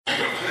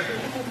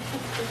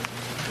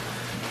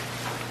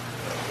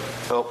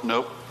Oh,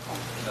 nope.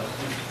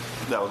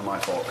 That was my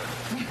fault.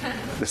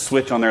 The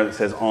switch on there that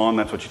says on,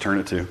 that's what you turn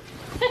it to.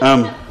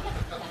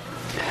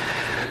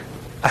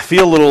 I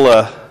feel a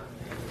little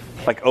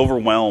like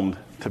overwhelmed,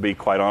 to be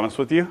quite honest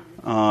with you.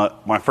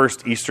 My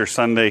first Easter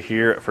Sunday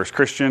here at First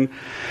Christian,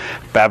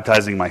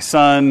 baptizing my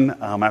son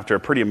after a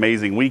pretty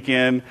amazing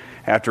weekend,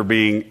 after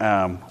being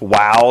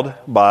wowed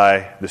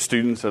by the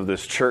students of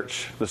this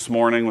church this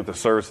morning with the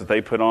service that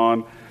they put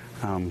on.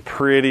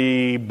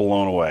 Pretty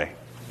blown away.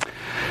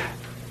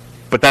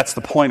 But that's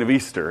the point of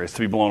Easter, is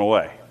to be blown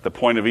away. The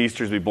point of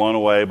Easter is to be blown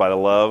away by the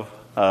love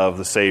of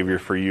the Savior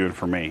for you and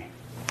for me.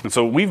 And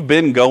so we've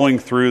been going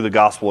through the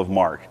Gospel of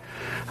Mark.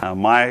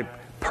 My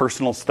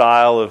personal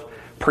style of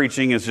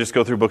preaching is just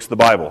go through books of the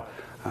Bible.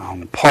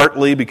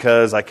 Partly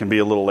because I can be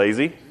a little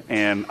lazy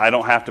and I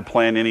don't have to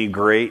plan any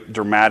great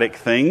dramatic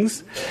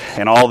things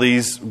and all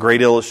these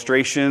great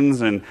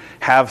illustrations and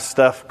have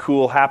stuff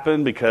cool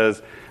happen,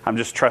 because I'm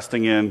just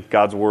trusting in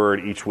God's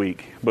Word each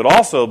week. But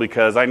also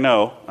because I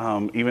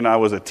know, even I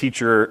was a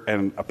teacher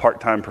and a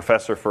part-time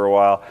professor for a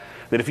while,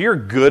 that if you're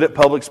good at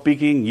public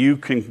speaking, you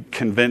can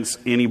convince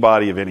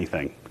anybody of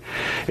anything.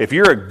 If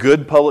you're a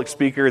good public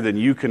speaker, then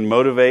you can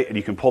motivate and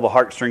you can pull the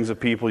heartstrings of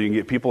people, you can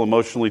get people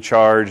emotionally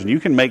charged, and you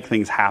can make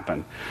things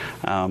happen.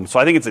 So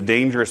I think it's a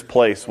dangerous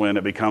place when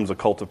it becomes a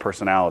cult of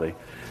personality.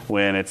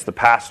 When it's the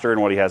pastor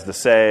and what he has to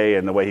say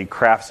and the way he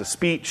crafts a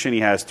speech and he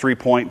has 3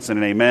 points and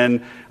an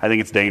amen, I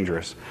think it's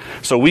dangerous.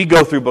 So we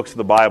go through books of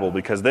the Bible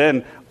because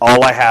then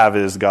all I have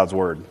is God's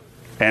Word.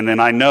 And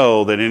then I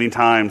know that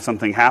anytime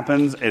something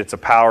happens, it's a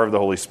power of the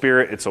Holy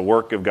Spirit, it's a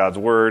work of God's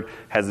Word,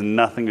 has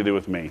nothing to do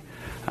with me.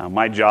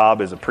 My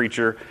job as a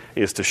preacher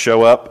is to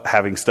show up,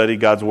 having studied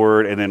God's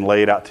Word, and then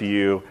lay it out to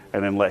you,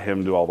 and then let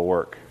Him do all the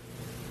work.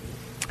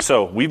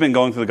 So we've been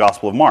going through the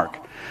Gospel of Mark.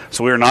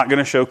 So we are not going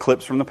to show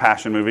clips from the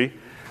Passion movie,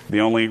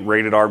 the only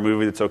rated R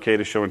movie that's okay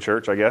to show in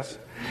church, I guess.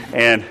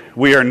 And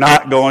we are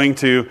not going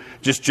to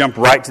just jump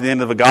right to the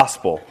end of the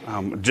Gospel.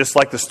 Just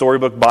like the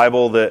storybook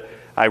Bible that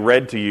I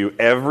read to you,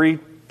 every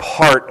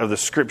part of the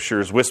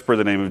Scriptures whisper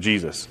the name of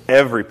Jesus.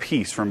 Every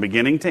piece, from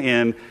beginning to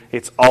end,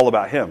 it's all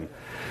about Him.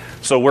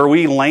 So where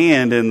we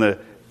land in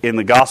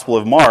the Gospel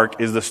of Mark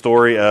is the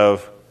story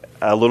of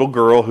a little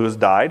girl who has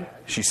died.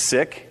 She's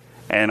sick,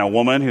 and a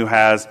woman who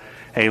has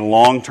a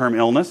long-term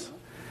illness,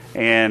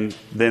 and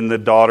then the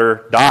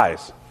daughter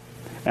dies.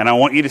 And I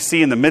want you to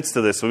see in the midst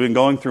of this, we've been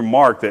going through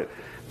Mark, that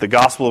the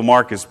Gospel of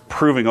Mark is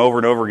proving over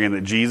and over again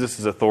that Jesus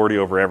is authority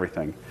over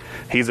everything.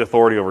 He's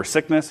authority over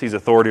sickness. He's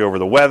authority over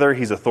the weather.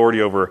 He's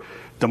authority over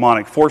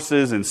demonic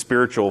forces and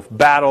spiritual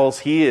battles.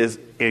 He is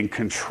in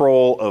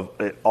control of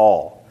it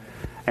all.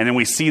 And then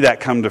we see that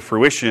come to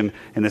fruition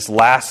in this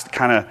last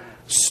kind of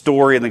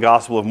story in the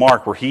Gospel of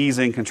Mark, where He's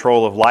in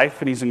control of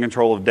life and He's in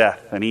control of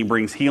death. And He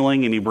brings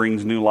healing and He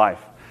brings new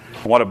life.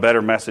 And what a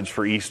better message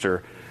for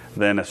Easter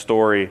than a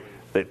story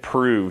that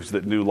proves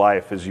that new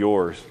life is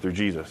yours through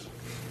Jesus.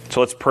 So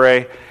let's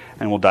pray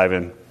and we'll dive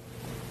in.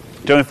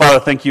 Heavenly Father,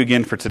 thank you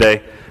again for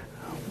today.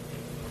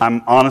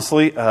 I'm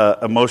honestly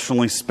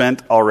emotionally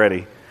spent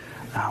already.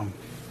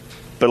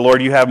 But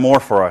Lord, you have more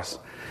for us.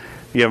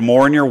 You have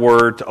more in your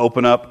word to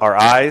open up our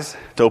eyes,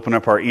 to open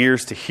up our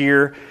ears to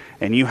hear,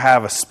 and you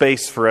have a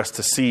space for us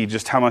to see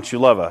just how much you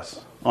love us.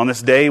 On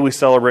this day, we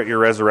celebrate your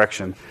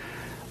resurrection,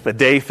 the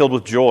day filled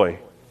with joy,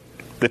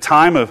 the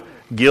time of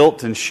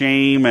guilt and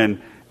shame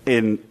and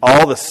in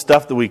all the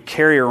stuff that we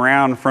carry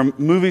around from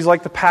movies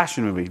like the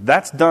Passion movie.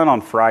 That's done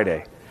on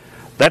Friday.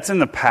 That's in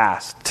the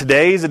past.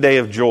 Today is a day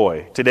of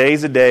joy. Today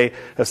is a day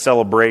of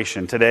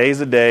celebration. Today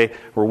is a day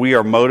where we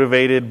are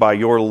motivated by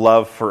your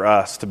love for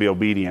us to be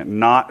obedient,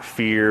 not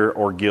fear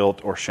or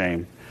guilt or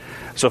shame.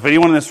 So if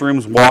anyone in this room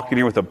is walking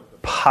here with a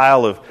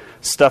pile of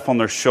stuff on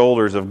their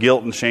shoulders of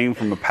guilt and shame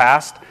from the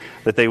past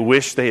that they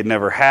wish they had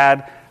never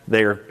had,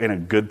 they are in a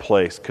good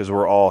place, because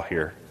we're all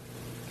here.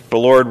 But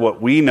Lord,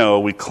 what we know,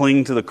 we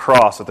cling to the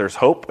cross, that there's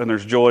hope and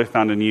there's joy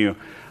found in you,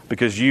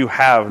 because you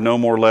have no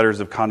more letters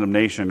of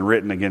condemnation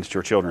written against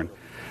your children.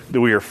 That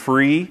we are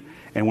free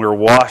and we are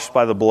washed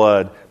by the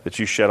blood that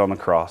you shed on the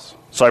cross.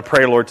 So I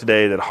pray, Lord,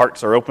 today that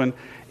hearts are open,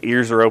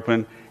 ears are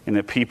open, and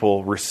that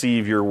people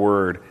receive your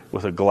word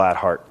with a glad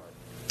heart.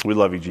 We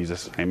love you,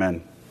 Jesus.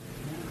 Amen.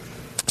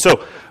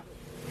 So,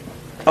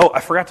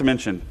 I forgot to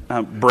mention,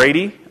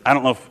 Brady, I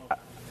don't know if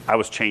I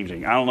was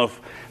changing. I don't know if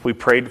we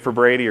prayed for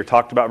Brady or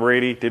talked about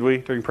Brady. Did we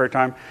during prayer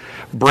time?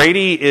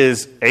 Brady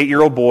is an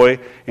 8-year-old boy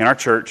in our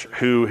church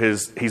who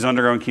he's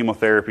undergoing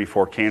chemotherapy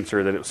for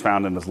cancer that it was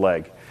found in his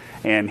leg.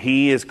 And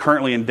he is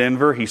currently in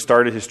Denver. He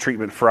started his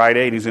treatment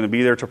Friday, and he's going to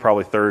be there till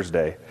probably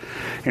Thursday.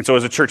 And so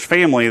as a church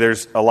family,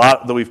 there's a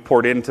lot that we've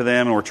poured into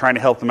them, and we're trying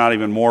to help them out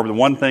even more. But the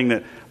one thing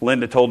that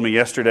Linda told me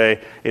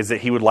yesterday is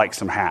that he would like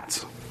some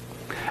hats.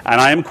 And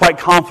I am quite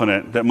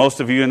confident that most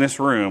of you in this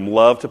room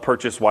love to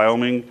purchase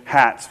Wyoming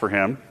hats for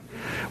him.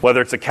 Whether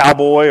it's a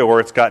cowboy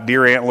or it's got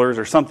deer antlers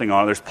or something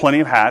on it, there's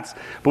plenty of hats.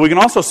 But we can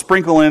also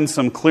sprinkle in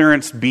some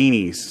clearance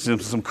beanies,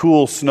 some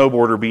cool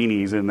snowboarder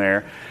beanies in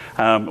there.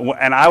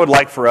 And I would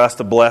like for us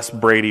to bless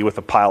Brady with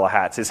a pile of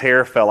hats. His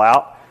hair fell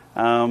out,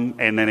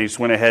 and then he just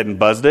went ahead and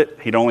buzzed it.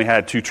 He'd only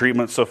had 2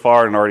 treatments so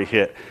far and already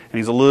hit. And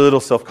he's a little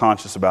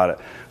self-conscious about it.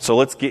 So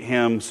let's get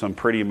him some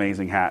pretty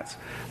amazing hats.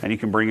 And you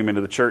can bring him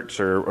into the church,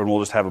 and we'll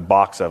just have a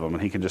box of them,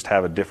 and he can just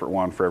have a different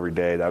one for every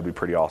day. That would be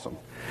pretty awesome.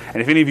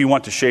 And if any of you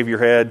want to shave your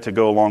head to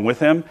go along with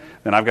him,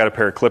 then I've got a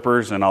pair of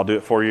clippers, and I'll do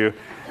it for you.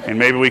 And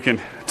maybe we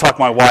can talk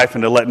my wife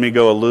into letting me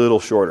go a little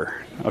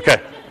shorter.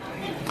 Okay.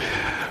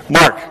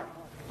 Mark.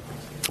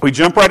 We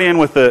jump right in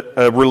with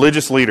a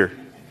religious leader.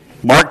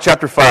 Mark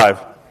chapter 5,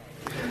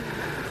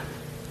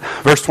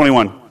 verse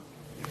 21.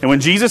 And when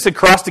Jesus had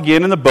crossed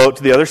again in the boat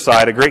to the other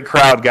side, a great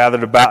crowd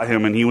gathered about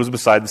him, and he was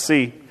beside the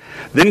sea.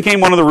 Then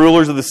came one of the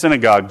rulers of the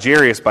synagogue,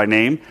 Jairus by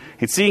name,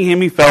 and seeing him,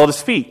 he fell at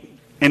his feet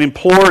and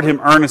implored him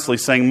earnestly,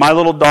 saying, My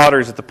little daughter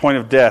is at the point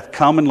of death.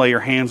 Come and lay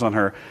your hands on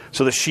her,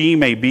 so that she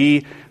may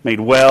be made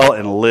well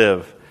and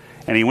live.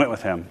 And he went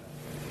with him.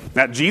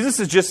 Now, Jesus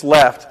has just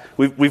left.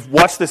 We've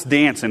watched this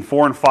dance in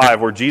 4 and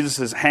 5 where Jesus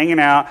is hanging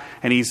out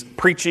and he's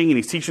preaching and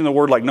he's teaching the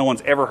word like no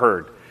one's ever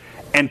heard.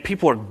 And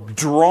people are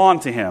drawn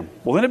to him.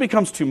 Well, then it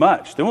becomes too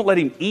much. They won't let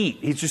him eat.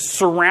 He's just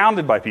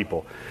surrounded by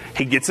people.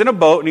 He gets in a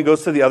boat and he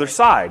goes to the other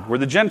side where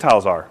the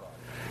Gentiles are.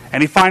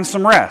 And he finds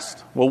some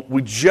rest. Well,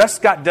 we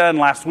just got done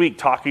last week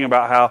talking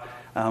about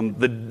how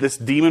this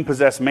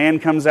demon-possessed man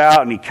comes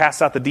out and he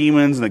casts out the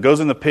demons and it goes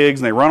in the pigs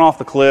and they run off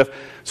the cliff.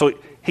 So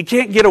he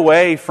can't get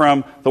away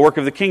from the work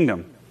of the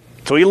kingdom.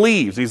 So he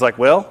leaves. He's like,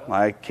 well,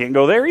 I can't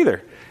go there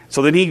either.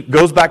 So then he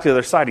goes back to the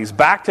other side. He's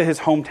back to his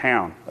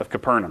hometown of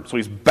Capernaum. So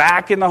he's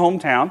back in the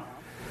hometown.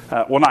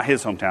 Well, not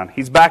his hometown.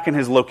 He's back in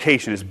his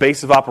location, his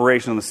base of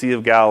operation on the Sea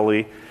of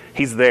Galilee.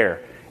 He's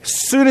there. As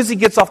soon as he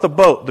gets off the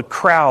boat, the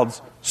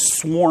crowds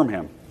swarm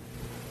him.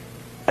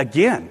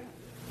 Again.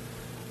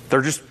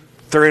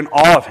 They're in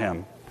awe of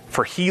him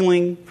for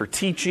healing, for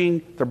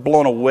teaching. They're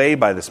blown away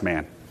by this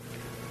man.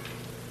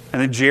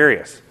 And then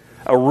Jairus,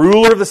 a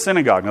ruler of the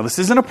synagogue. Now, this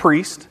isn't a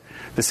priest.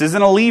 This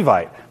isn't a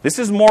Levite. This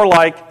is more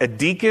like a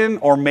deacon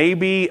or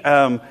maybe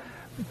the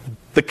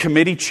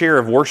committee chair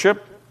of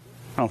worship.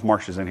 I don't know if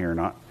Marsha's in here or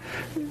not.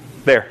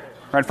 There,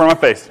 right in front of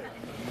my face.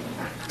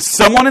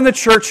 Someone in the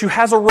church who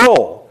has a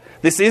role.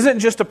 This isn't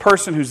just a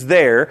person who's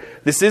there.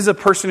 This is a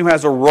person who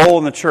has a role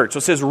in the church. So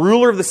it says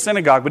ruler of the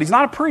synagogue, but he's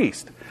not a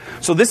priest.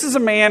 So this is a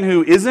man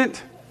who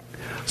isn't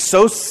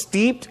so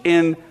steeped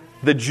in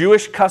the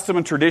Jewish custom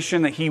and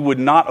tradition that he would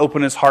not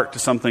open his heart to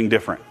something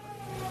different.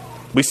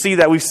 We see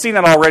that. We've seen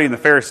that already in the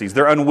Pharisees.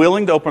 They're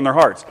unwilling to open their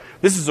hearts.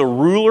 This is a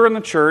ruler in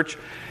the church.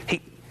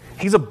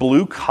 He's a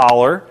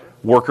blue-collar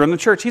worker in the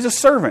church. He's a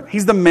servant.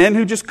 He's the men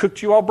who just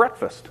cooked you all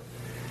breakfast.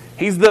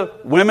 He's the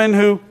women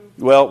who,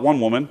 well, one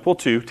woman, well,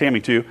 2,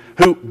 Tammy 2,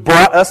 who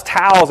brought us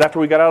towels after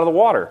we got out of the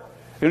water.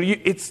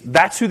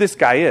 That's who this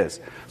guy is.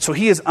 So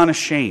he is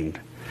unashamed.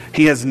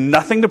 He has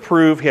nothing to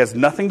prove. He has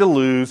nothing to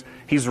lose.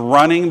 He's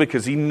running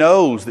because he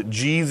knows that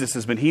Jesus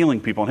has been healing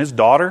people, and his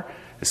daughter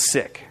is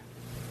sick.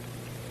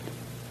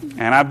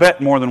 And I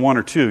bet more than 1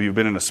 or 2 of you have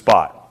been in a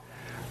spot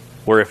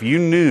where if you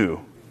knew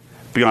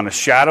beyond a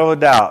shadow of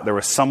a doubt there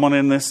was someone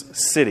in this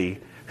city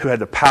who had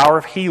the power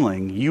of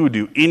healing, you would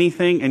do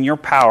anything in your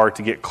power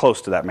to get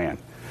close to that man.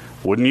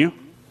 Wouldn't you?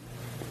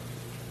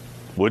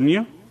 Wouldn't you?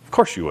 Of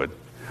course you would.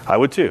 I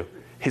would too.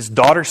 His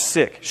daughter's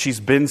sick.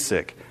 She's been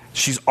sick.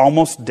 She's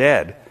almost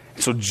dead.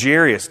 So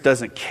Jairus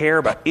doesn't care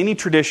about any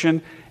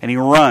tradition, and he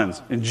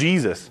runs. And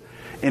Jesus,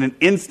 in an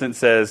instant,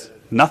 says,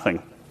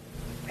 nothing.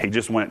 He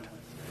just went.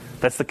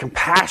 That's the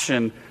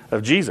compassion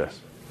of Jesus.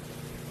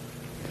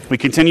 We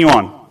continue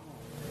on.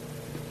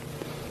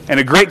 And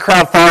a great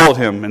crowd followed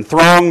him and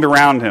thronged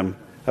around him,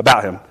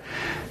 about him.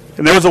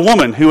 And there was a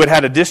woman who had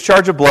had a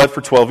discharge of blood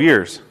for 12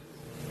 years.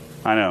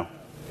 I know.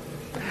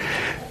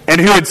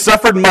 And who had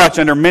suffered much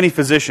under many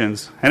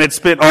physicians, and had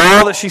spent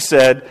all that she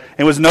said,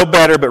 and was no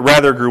better, but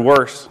rather grew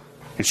worse.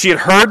 And she had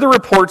heard the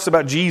reports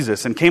about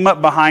Jesus, and came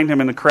up behind him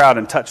in the crowd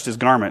and touched his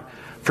garment.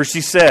 For she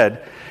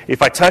said,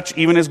 if I touch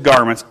even his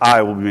garments,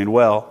 I will be made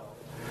well.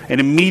 And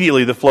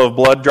immediately the flow of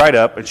blood dried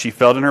up, and she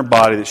felt in her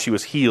body that she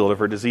was healed of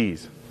her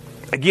disease.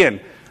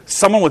 Again,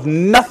 someone with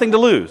nothing to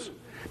lose.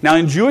 Now,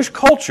 in Jewish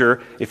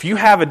culture, if you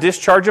have a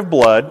discharge of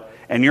blood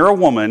and you're a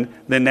woman,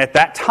 then at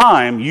that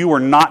time you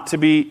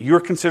were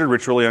considered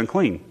ritually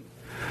unclean.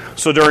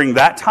 So during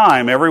that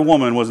time, every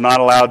woman was not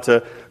allowed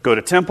to go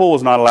to temple,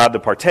 was not allowed to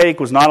partake,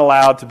 was not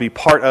allowed to be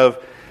part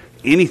of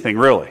anything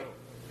really.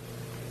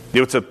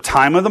 It was a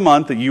time of the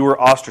month that you were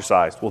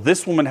ostracized. Well,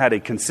 this woman had a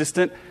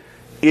consistent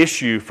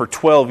issue for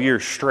 12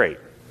 years straight.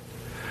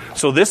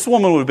 So this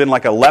woman would have been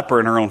like a leper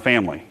in her own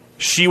family.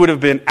 She would have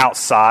been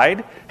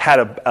outside, had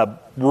a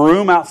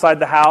room outside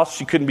the house.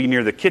 She couldn't be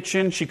near the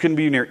kitchen. She couldn't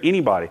be near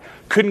anybody.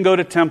 Couldn't go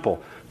to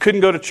temple.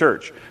 Couldn't go to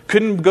church.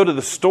 Couldn't go to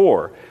the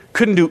store.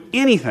 Couldn't do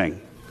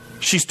anything.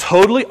 She's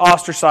totally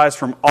ostracized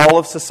from all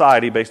of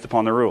society based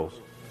upon the rules.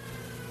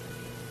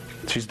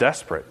 She's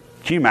desperate.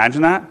 Can you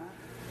imagine that?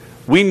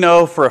 We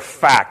know for a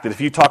fact that if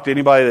you talk to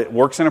anybody that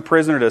works in a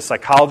prison or does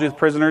psychology with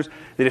prisoners,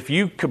 that if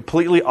you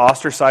completely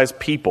ostracize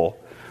people,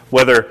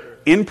 whether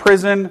in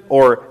prison,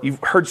 or you've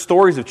heard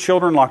stories of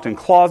children locked in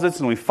closets,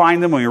 and we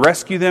find them, when we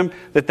rescue them,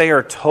 that they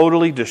are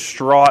totally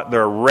distraught,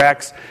 they're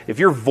wrecks. If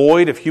you're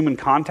void of human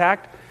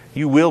contact,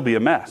 you will be a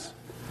mess.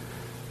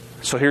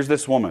 So here's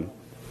this woman,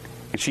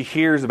 and she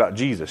hears about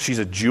Jesus. She's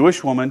a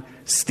Jewish woman,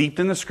 steeped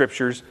in the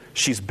Scriptures.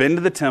 She's been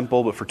to the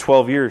temple, but for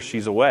 12 years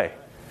she's away.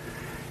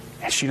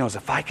 And she knows,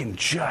 if I can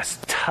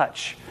just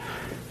touch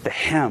the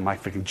hem,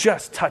 if I can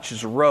just touch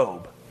his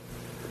robe,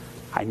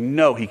 I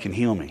know he can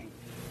heal me.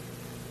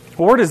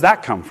 Well, where does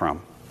that come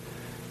from?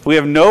 We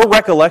have no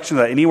recollection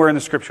of that anywhere in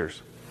the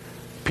Scriptures.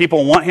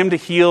 People want him to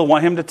heal,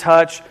 want him to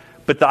touch,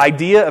 but the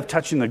idea of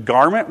touching the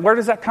garment, where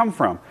does that come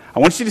from? I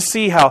want you to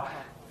see how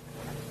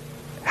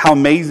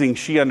amazing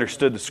she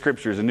understood the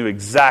Scriptures and knew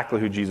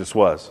exactly who Jesus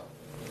was.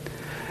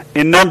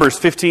 In Numbers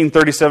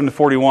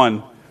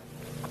 15:37-41,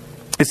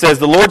 it says,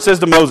 "The Lord says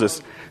to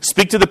Moses,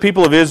 speak to the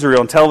people of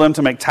Israel and tell them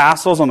to make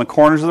tassels on the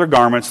corners of their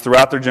garments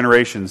throughout their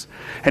generations,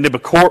 and to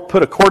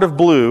put a cord of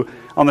blue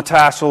on the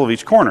tassel of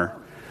each corner."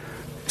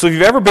 So if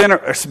you've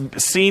ever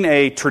seen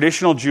a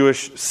traditional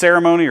Jewish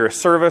ceremony or a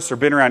service, or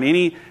been around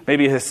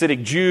maybe a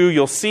Hasidic Jew,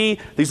 you'll see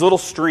these little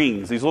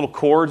strings, these little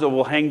cords that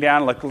will hang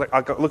down, like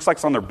looks like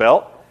it's on their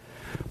belt.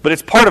 But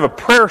it's part of a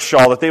prayer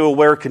shawl that they will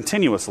wear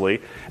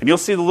continuously. And you'll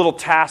see the little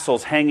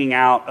tassels hanging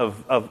out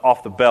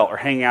off the belt, or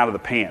hanging out of the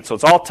pants. So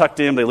it's all tucked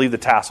in, they leave the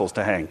tassels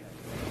to hang.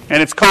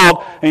 And it's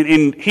called,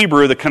 in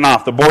Hebrew, the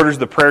kanaf. The borders of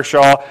the prayer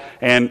shawl.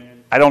 And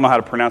I don't know how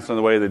to pronounce it in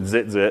the way that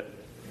zit.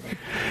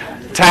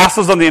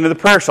 Tassels on the end of the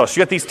prayer shawl. So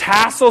you got these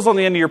tassels on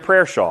the end of your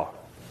prayer shawl.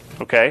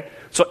 Okay?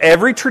 So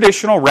every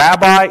traditional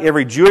rabbi,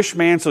 every Jewish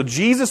man, so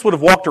Jesus would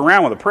have walked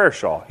around with a prayer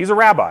shawl. He's a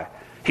rabbi.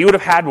 He would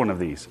have had one of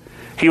these.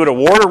 He would have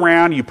worn it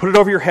around. You put it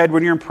over your head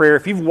when you're in prayer.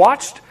 If you've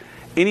watched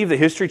any of the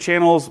History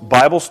Channel's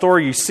Bible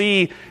story, you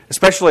see,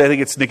 especially I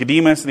think it's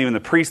Nicodemus and even the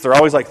priests, they're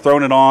always like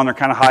throwing it on. They're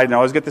kind of hiding. They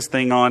always get this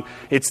thing on.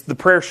 It's the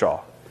prayer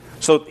shawl.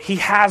 So he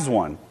has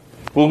one.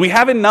 Well, we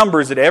have in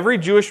Numbers that every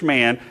Jewish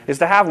man is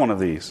to have one of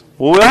these.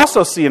 Well, we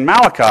also see in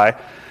Malachi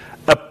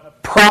a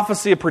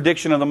prophecy, a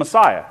prediction of the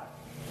Messiah.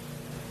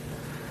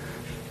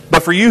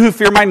 "But for you who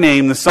fear my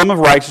name, the Son of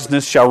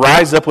Righteousness shall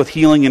rise up with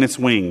healing in its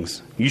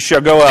wings. You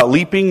shall go out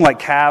leaping like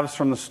calves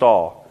from the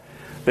stall."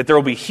 That there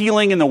will be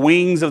healing in the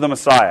wings of the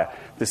Messiah.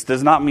 This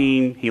does not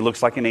mean he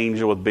looks like an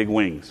angel with big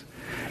wings.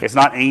 It's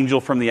not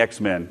Angel from the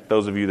X-Men,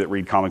 those of you that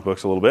read comic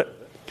books a little bit.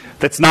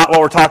 That's not what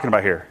we're talking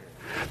about here.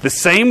 The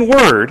same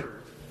word,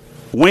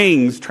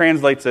 wings,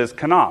 translates as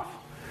kanaf,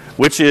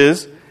 which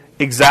is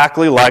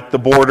exactly like the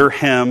border,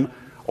 hem,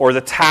 or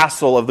the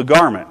tassel of the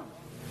garment.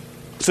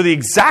 So the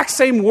exact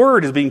same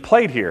word is being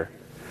played here.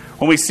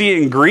 When we see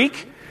it in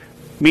Greek,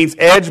 it means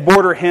edge,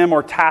 border, hem,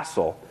 or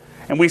tassel.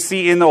 And we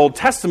see in the Old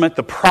Testament,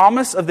 the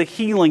promise of the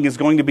healing is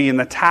going to be in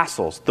the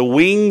tassels, the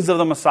wings of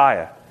the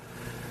Messiah.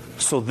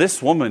 So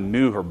this woman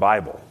knew her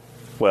Bible.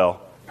 Well,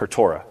 her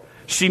Torah.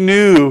 She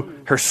knew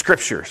her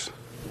Scriptures.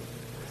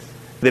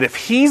 That if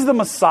he's the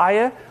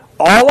Messiah,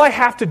 all I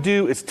have to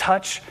do is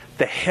touch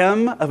the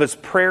hem of his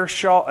prayer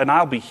shawl and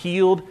I'll be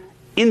healed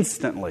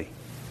instantly.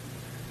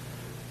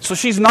 So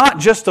she's not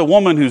just a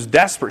woman who's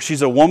desperate.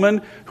 She's a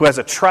woman who has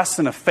a trust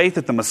and a faith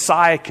that the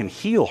Messiah can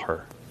heal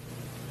her.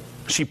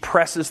 She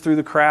presses through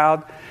the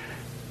crowd,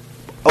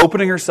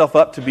 opening herself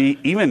up to be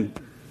even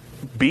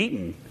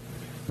beaten.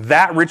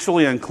 That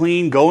ritually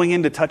unclean, going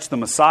in to touch the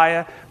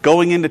Messiah,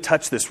 going in to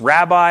touch this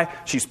rabbi.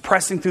 She's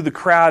pressing through the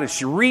crowd as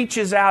she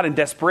reaches out in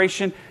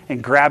desperation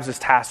and grabs his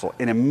tassel.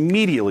 And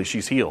immediately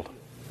she's healed.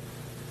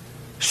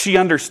 She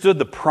understood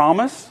the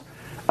promise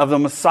of the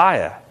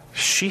Messiah.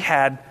 She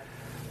had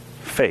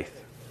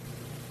faith.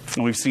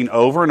 And we've seen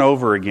over and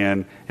over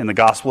again in the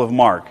Gospel of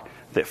Mark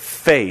that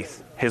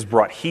faith has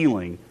brought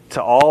healing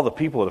to all the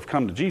people that have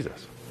come to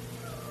Jesus.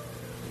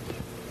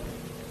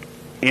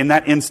 In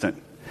that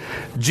instant,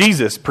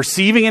 Jesus,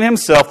 perceiving in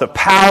himself that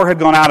power had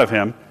gone out of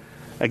him,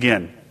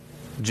 again,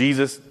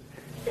 Jesus,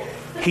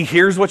 he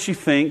hears what you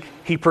think,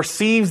 he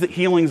perceives that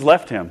healing's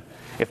left him.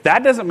 If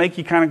that doesn't make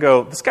you kind of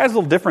go, this guy's a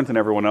little different than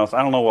everyone else,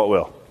 I don't know what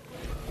will.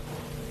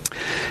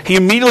 He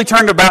immediately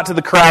turned about to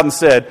the crowd and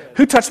said,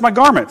 "Who touched my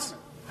garments?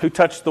 Who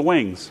touched the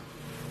wings?"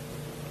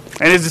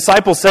 And his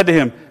disciples said to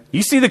him,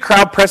 "You see the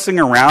crowd pressing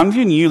around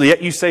you, and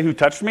yet you say, 'Who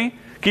touched me?'"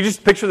 Can you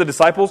just picture the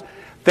disciples?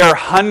 There are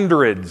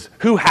hundreds.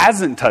 Who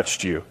hasn't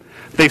touched you?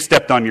 They've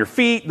stepped on your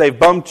feet. They've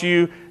bumped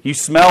you. You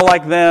smell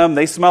like them.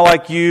 They smell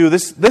like you.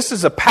 This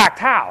is a packed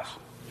house.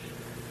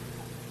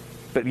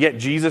 But yet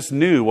Jesus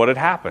knew what had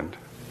happened.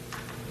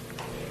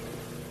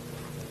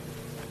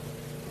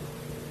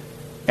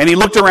 And he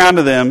looked around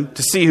to them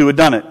to see who had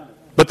done it.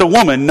 But the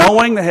woman,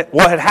 knowing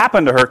what had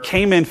happened to her,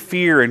 came in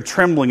fear and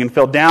trembling and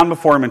fell down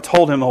before him and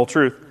told him the whole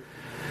truth.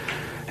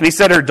 And he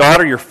said to her,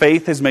 "Daughter, your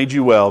faith has made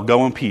you well.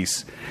 Go in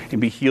peace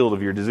and be healed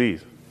of your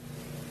disease."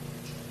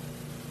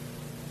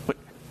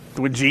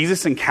 When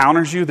Jesus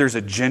encounters you, there's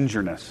a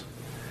gingerness.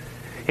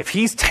 If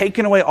he's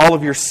taken away all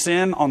of your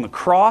sin on the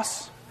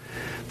cross,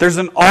 there's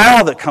an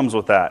awe that comes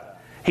with that.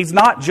 He's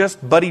not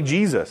just buddy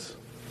Jesus,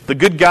 the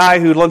good guy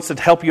who wants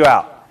to help you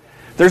out.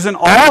 There's an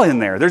awe in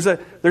there. There's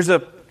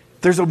a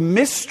There's a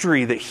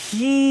mystery that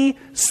he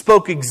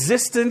spoke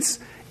existence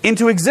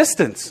into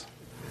existence.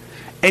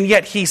 And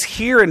yet he's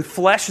here in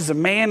flesh as a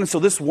man, and so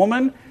this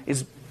woman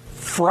is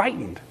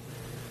frightened.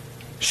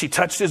 She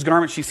touched his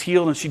garment, she's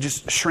healed, and she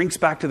just shrinks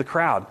back to the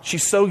crowd.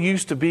 She's so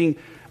used to being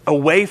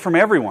away from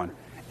everyone.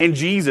 And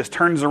Jesus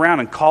turns around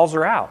and calls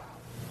her out.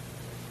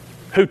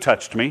 Who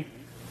touched me?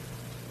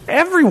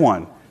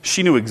 Everyone.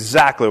 She knew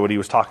exactly what he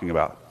was talking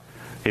about.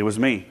 It was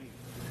me.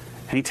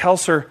 And he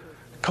tells her,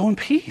 go in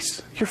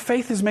peace. Your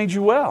faith has made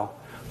you well.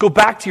 Go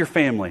back to your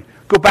family.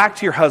 Go back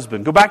to your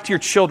husband. Go back to your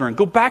children.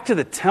 Go back to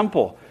the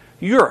temple.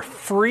 You're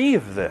free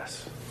of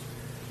this.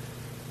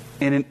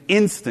 In an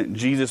instant,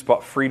 Jesus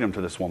brought freedom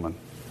to this woman.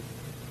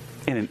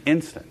 In an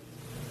instant.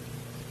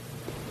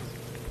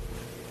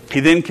 He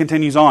then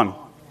continues on.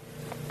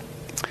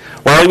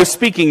 While he was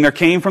speaking, there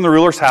came from the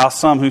ruler's house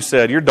some who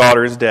said, your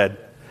daughter is dead.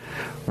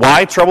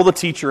 Why trouble the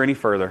teacher any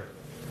further?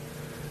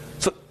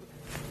 So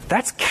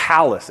that's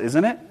callous,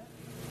 isn't it?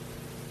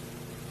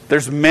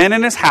 There's men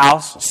in his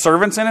house,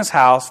 servants in his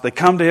house. They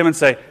come to him and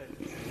say,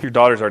 your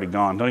daughter's already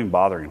gone. Don't even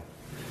bother him.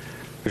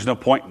 There's no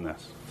point in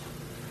this.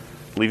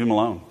 Leave him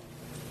alone.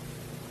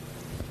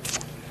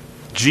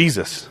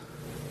 Jesus,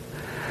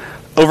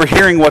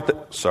 overhearing what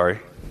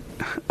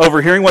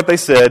they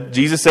said,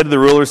 Jesus said to the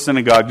ruler of the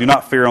synagogue, do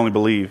not fear, only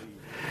believe.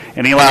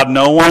 And he allowed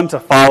no one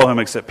to follow him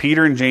except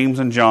Peter and James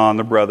and John,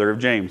 the brother of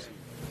James.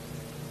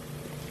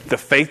 The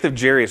faith of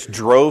Jairus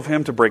drove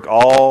him to break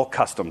all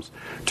customs,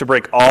 to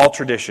break all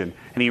tradition,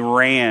 and he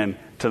ran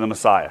to the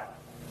Messiah.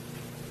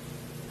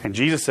 And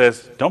Jesus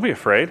says, don't be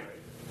afraid.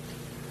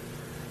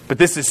 But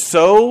this is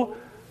so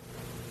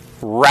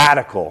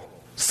radical,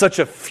 such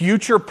a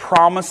future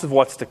promise of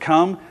what's to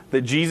come,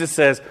 that Jesus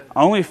says,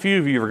 only a few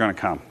of you are going to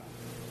come.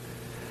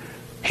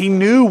 He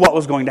knew what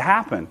was going to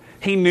happen.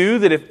 He knew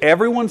that if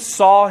everyone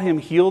saw him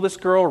heal this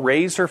girl,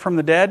 raise her from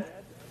the dead,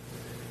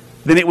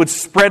 then it would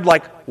spread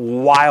like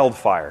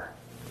wildfire.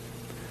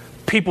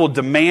 People would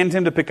demand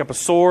him to pick up a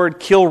sword,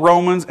 kill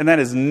Romans, and that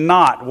is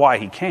not why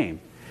he came.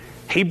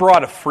 He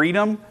brought a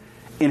freedom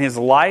in his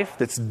life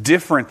that's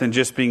different than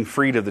just being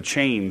freed of the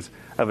chains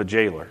of a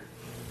jailer.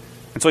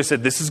 And so he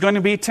said, this is going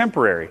to be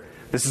temporary.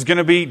 This is going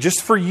to be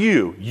just for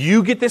you.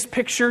 You get this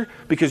picture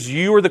because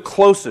you are the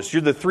closest.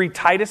 You're the three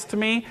tightest to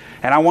me,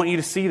 and I want you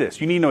to see this.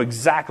 You need to know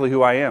exactly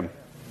who I am.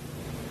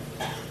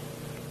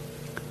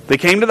 They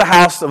came to the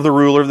house of the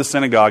ruler of the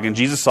synagogue, and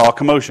Jesus saw a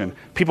commotion,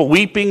 people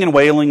weeping and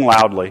wailing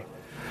loudly.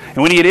 And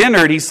when he had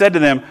entered, he said to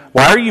them,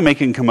 why are you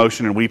making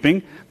commotion and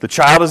weeping? The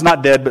child is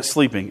not dead, but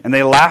sleeping. And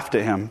they laughed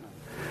at him.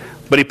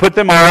 But he put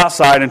them all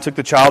outside and took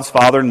the child's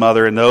father and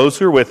mother and those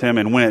who were with him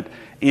and went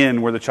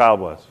in where the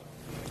child was.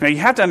 Now you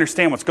have to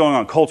understand what's going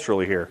on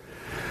culturally here.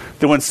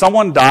 That when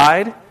someone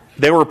died,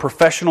 they were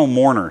professional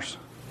mourners.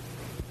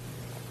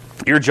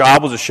 Your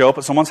job was to show up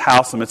at someone's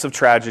house in the midst of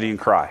tragedy and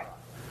cry.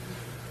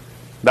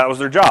 That was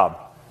their job.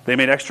 They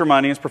made extra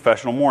money as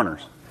professional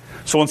mourners.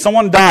 So when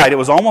someone died, it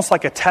was almost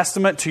like a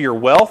testament to your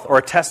wealth or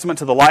a testament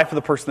to the life of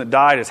the person that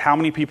died is how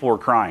many people were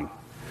crying.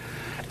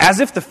 As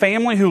if the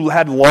family who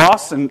had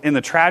loss in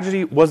the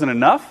tragedy wasn't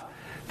enough,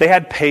 they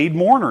had paid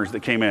mourners that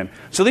came in.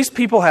 So these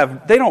people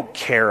they don't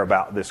care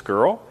about this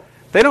girl.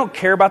 They don't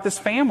care about this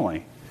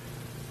family.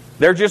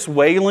 They're just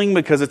wailing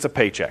because it's a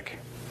paycheck.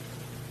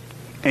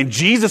 And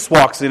Jesus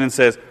walks in and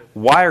says,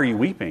 why are you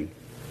weeping?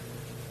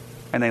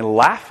 And they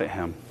laugh at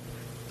him.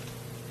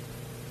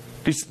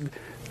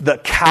 The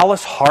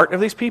callous heart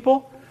of these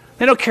people,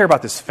 they don't care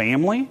about this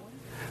family.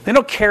 They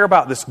don't care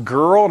about this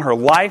girl and her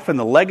life and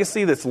the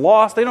legacy that's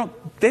lost. They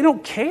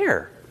don't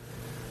care.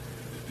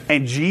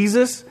 And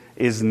Jesus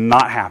is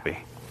not happy.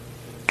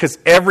 Because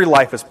every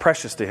life is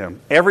precious to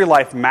him. Every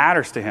life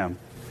matters to him.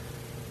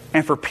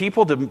 And for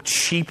people to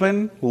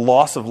cheapen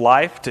loss of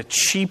life, to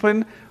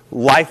cheapen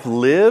life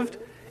lived,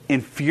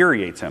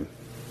 infuriates him.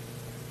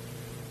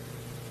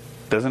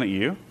 Doesn't it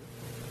you?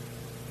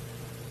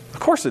 Of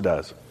course it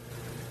does.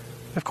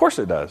 Of course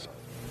it does.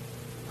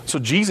 So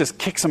Jesus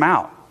kicks them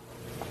out.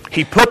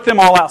 He put them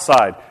all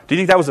outside. Do you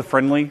think that was a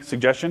friendly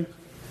suggestion?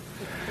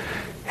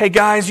 Hey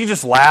guys, you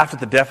just laughed at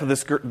the death of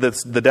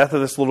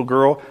this little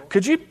girl.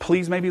 Could you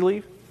please maybe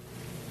leave?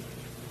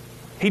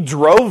 He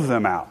drove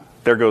them out.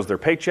 There goes their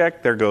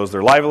paycheck. There goes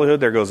their livelihood.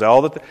 There goes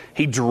all that.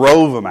 He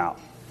drove them out.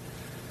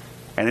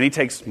 And then he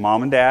takes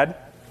mom and dad,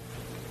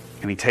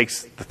 and he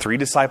takes the 3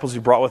 disciples he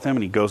brought with him,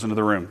 and he goes into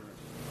the room.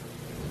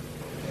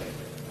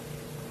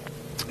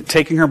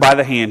 Taking her by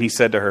the hand, he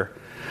said to her,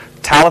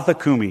 Talitha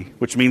Kumi,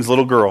 which means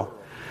little girl,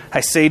 I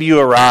say to you,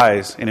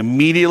 arise. And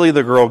immediately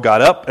the girl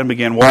got up and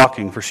began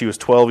walking, for she was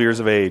 12 years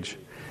of age.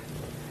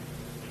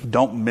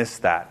 Don't miss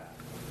that.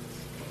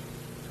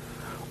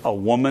 A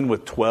woman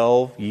with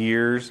 12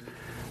 years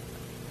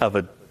of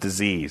a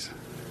disease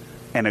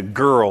and a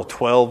girl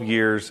 12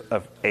 years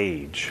of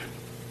age.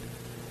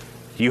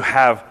 You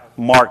have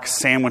Mark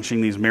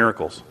sandwiching these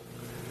miracles.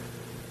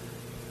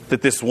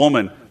 That this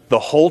woman, the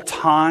whole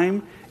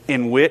time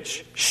in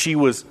which she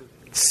was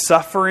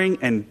suffering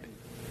and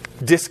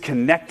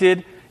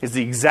disconnected, is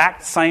the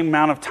exact same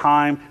amount of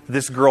time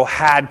this girl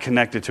had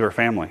connected to her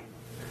family.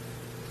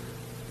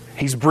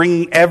 He's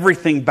bringing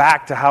everything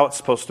back to how it's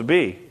supposed to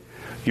be.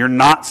 You're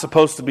not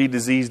supposed to be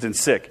diseased and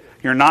sick.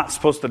 You're not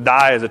supposed to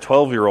die as a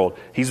 12-year-old.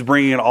 He's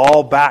bringing it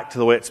all back to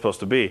the way it's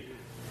supposed to be.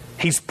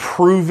 He's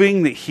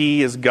proving that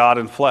He is God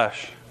in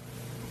flesh.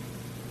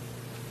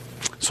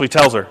 So He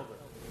tells her.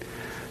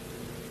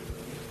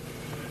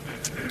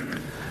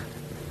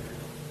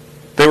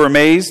 They were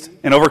amazed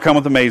and overcome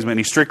with amazement. And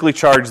He strictly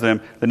charged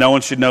them that no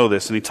one should know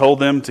this. And He told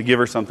them to give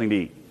her something to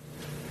eat.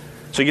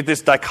 So you get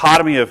this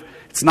dichotomy of,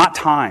 it's not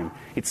time.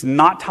 It's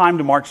not time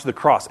to march to the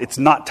cross. It's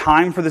not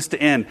time for this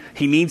to end.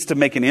 He needs to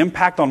make an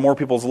impact on more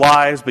people's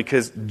lives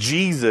because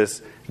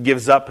Jesus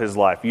gives up His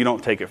life. You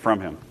don't take it from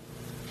Him.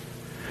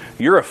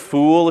 You're a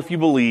fool if you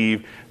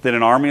believe that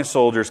an army of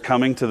soldiers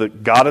coming to the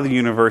God of the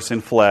universe in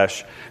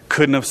flesh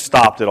couldn't have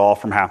stopped it all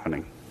from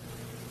happening.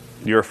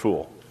 You're a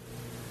fool.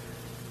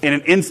 In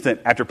an instant,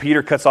 after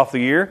Peter cuts off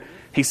the ear,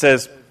 he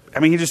says,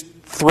 he just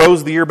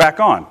throws the ear back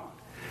on.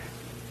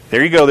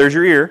 There you go, there's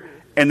your ear.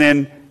 And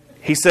then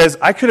he says,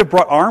 I could have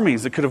brought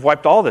armies that could have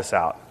wiped all this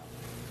out.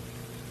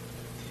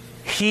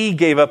 He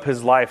gave up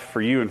His life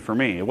for you and for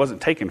me. It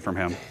wasn't taken from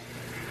Him.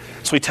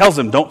 So He tells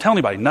them, don't tell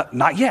anybody.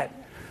 Not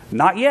yet.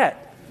 Not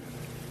yet.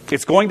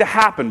 It's going to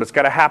happen, but it's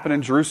got to happen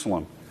in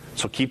Jerusalem.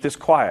 So keep this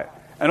quiet.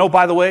 And oh,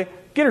 by the way,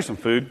 get her some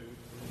food.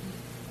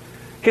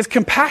 His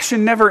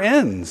compassion never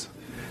ends.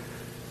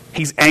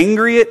 He's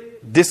angry at,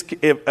 is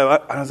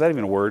that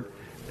even a word?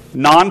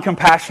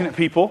 Non-compassionate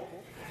people.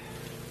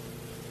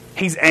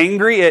 He's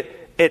angry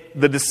at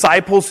the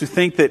disciples who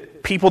think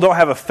that people don't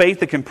have a faith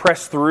that can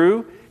press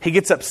through. He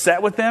gets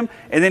upset with them,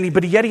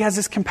 but yet He has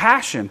this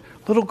compassion.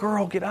 Little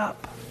girl, get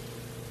up.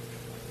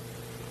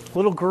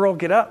 Little girl,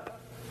 get up.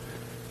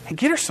 And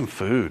get her some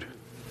food.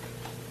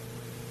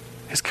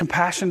 His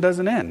compassion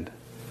doesn't end.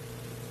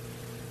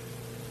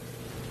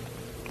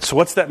 So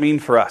what's that mean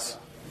for us?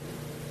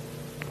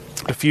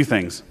 A few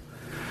things.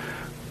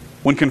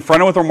 When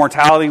confronted with our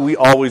mortality, we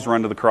always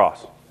run to the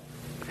cross.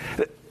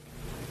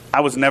 I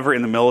was never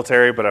in the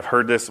military, but I've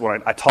heard this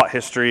when I taught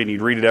history, and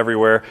you'd read it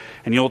everywhere,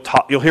 and you'll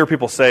hear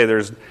people say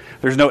there's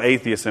no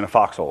atheist in a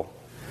foxhole.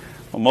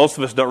 Well, most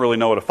of us don't really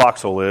know what a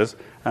foxhole is,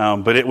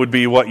 but it would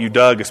be what you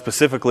dug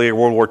specifically in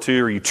World War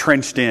II, or you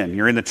trenched in.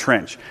 You're in the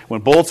trench.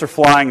 When bullets are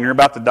flying and you're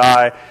about to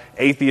die,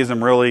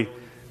 atheism really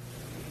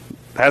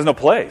has no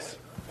place.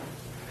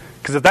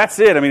 Because if that's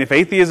it, if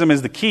atheism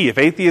is the key, if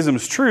atheism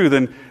is true,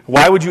 then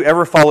why would you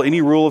ever follow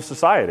any rule of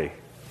society?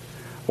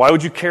 Why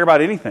would you care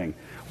about anything?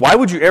 Why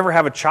would you ever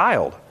have a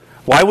child?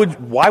 Why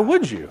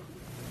would you?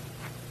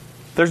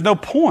 There's no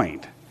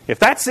point. If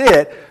that's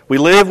it, we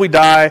live, we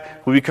die,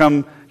 we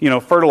become,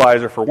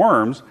 fertilizer for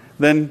worms,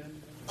 then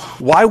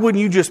why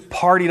wouldn't you just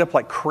party it up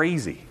like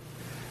crazy?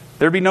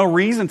 There'd be no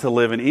reason to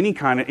live in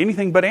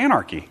anything but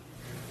anarchy.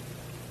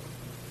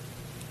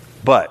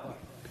 But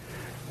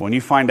when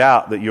you find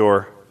out that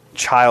your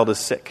child is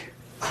sick,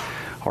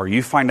 or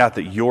you find out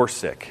that you're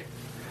sick,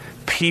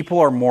 people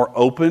are more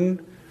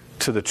open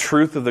to the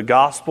truth of the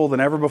gospel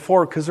than ever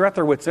before because they're at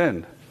their wits'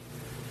 end.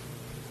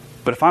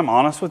 But if I'm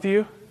honest with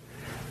you,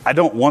 I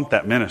don't want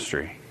that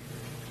ministry.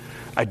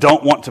 I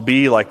don't want to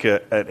be like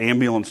an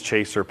ambulance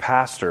chaser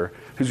pastor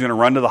who's going to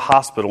run to the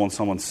hospital when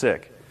someone's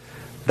sick.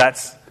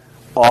 That's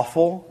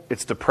awful.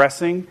 It's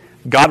depressing.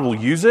 God will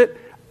use it.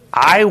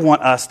 I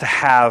want us to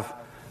have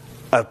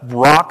a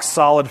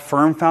rock-solid,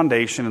 firm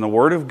foundation in the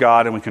Word of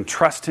God, and we can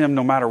trust Him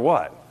no matter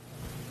what.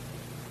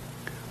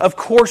 Of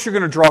course you're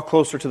going to draw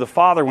closer to the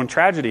Father when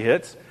tragedy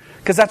hits,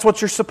 because that's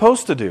what you're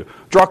supposed to do.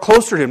 Draw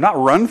closer to Him, not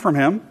run from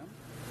Him.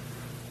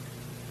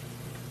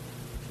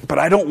 But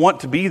I don't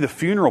want to be the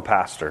funeral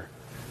pastor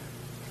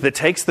that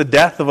takes the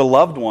death of a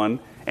loved one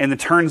and then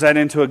turns that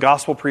into a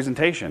gospel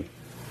presentation.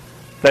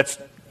 That's,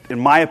 in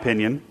my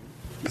opinion,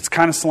 that's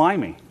kind of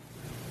slimy.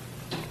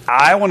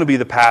 I want to be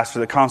the pastor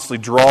that constantly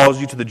draws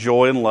you to the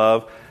joy and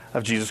love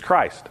of Jesus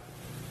Christ.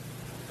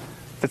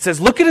 That says,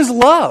 look at His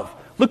love.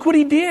 Look what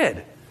He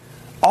did.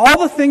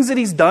 All the things that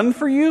He's done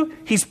for you,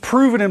 He's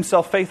proven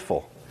Himself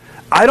faithful.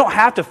 I don't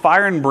have to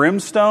fire and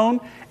brimstone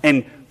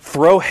and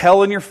throw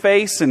hell in your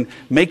face and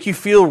make you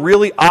feel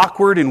really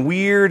awkward and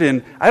weird.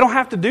 And I don't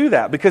have to do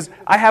that because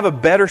I have a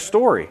better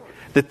story.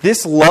 That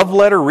this love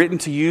letter written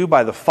to you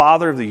by the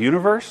Father of the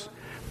universe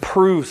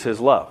proves His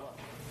love.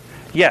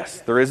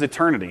 Yes, there is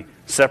eternity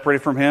separated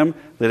from Him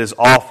that is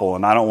awful,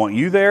 and I don't want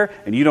you there,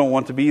 and you don't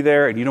want to be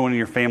there, and you don't want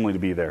your family to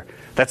be there.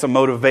 That's a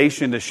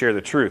motivation to share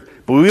the truth.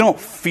 But we don't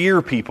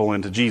fear people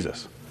into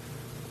Jesus.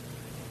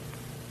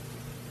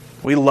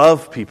 We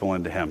love people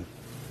into Him.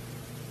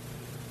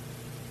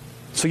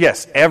 So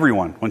yes,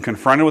 everyone, when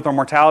confronted with our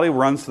mortality,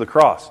 runs to the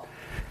cross.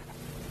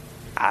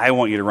 I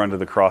want you to run to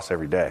the cross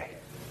every day.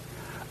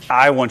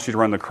 I want you to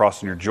run to the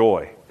cross in your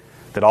joy.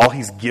 That all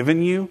He's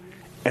given you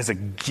as a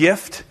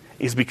gift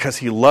is because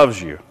He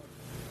loves you.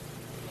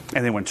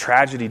 And then when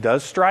tragedy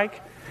does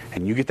strike,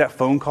 and you get that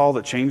phone call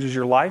that changes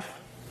your life,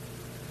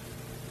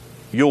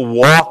 you'll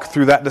walk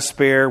through that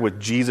despair with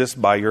Jesus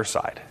by your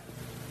side.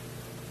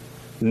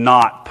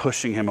 Not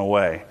pushing Him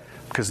away,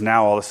 because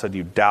now all of a sudden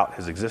you doubt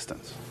His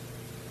existence.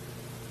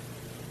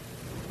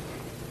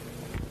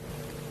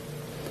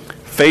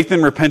 Faith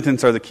and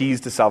repentance are the keys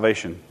to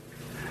salvation.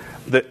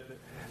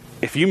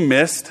 If you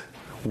missed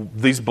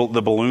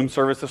the balloon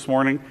service this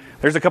morning,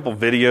 there's a couple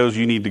videos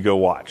you need to go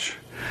watch.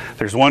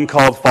 There's one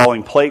called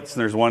Falling Plates, and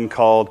there's one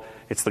called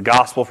It's the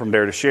Gospel from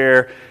Dare to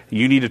Share.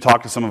 You need to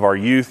talk to some of our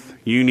youth.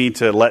 You need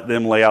to let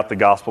them lay out the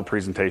gospel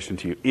presentation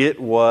to you.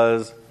 It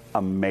was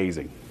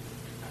amazing.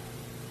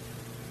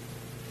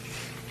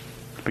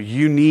 But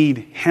you need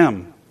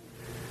Him.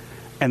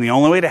 And the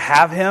only way to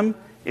have Him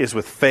is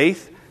with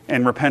faith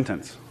and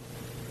repentance.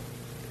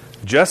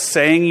 Just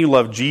saying you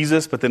love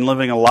Jesus, but then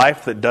living a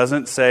life that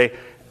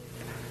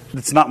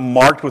that's not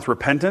marked with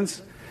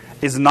repentance,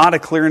 is not a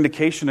clear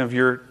indication of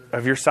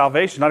your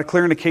salvation, not a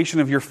clear indication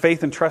of your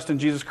faith and trust in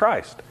Jesus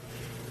Christ.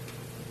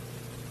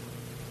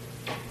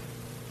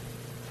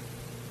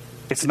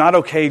 It's not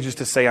okay just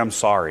to say, I'm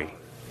sorry.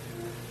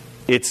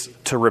 It's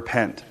to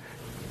repent.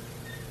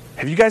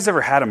 Have you guys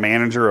ever had a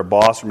manager or a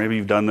boss, or maybe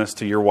you've done this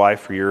to your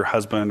wife or your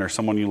husband or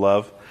someone you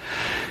love?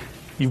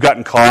 You've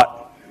gotten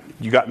caught,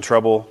 you got in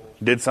trouble,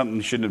 you did something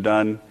you shouldn't have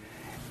done,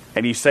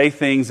 and you say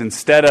things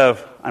instead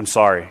of, I'm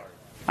sorry.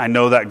 I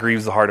know that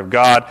grieves the heart of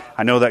God.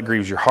 I know that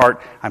grieves your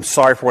heart. I'm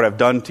sorry for what I've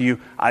done to you.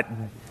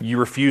 You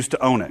refuse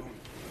to own it.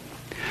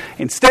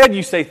 Instead,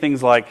 you say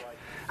things like,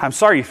 I'm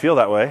sorry you feel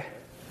that way.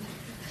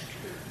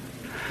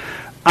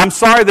 I'm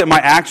sorry that my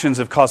actions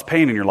have caused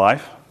pain in your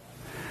life.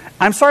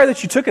 I'm sorry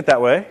that you took it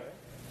that way.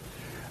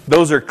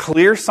 Those are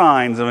clear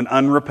signs of an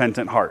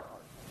unrepentant heart.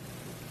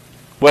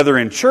 Whether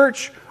in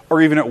church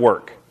or even at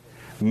work.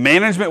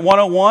 Management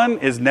 101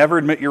 is never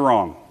admit you're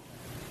wrong.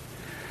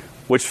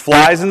 Which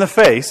flies in the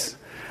face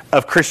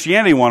of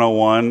Christianity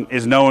 101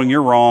 is knowing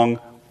you're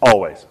wrong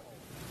always.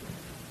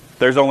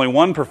 There's only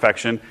one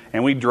perfection,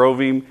 and we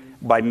drove Him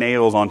by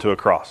nails onto a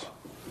cross.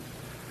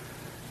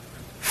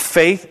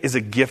 Faith is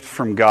a gift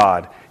from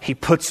God. He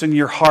puts in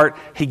your heart.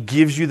 He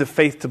gives you the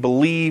faith to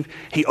believe.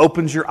 He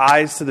opens your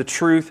eyes to the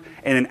truth.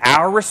 And in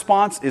our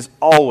response is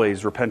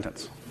always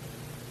repentance.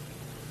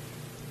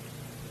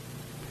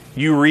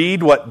 You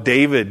read what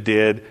David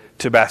did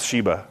to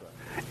Bathsheba.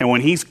 And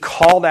when he's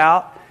called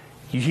out,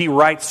 he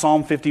writes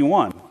Psalm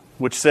 51,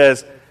 which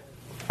says,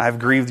 I have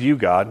grieved you,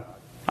 God.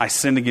 I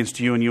sinned against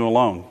you and you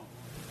alone.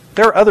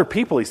 There are other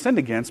people he sinned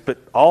against, but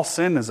all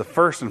sin is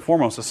first and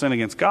foremost a sin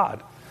against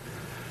God.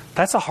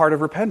 That's a heart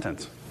of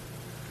repentance.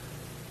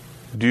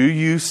 Do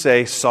you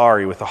say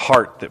sorry with a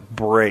heart that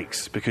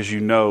breaks because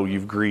you know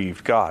you've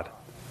grieved God?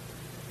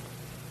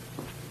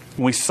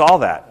 We saw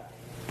that.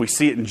 We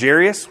see it in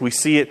Jairus. We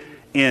see it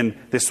in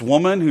this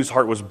woman whose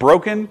heart was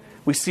broken.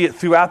 We see it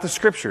throughout the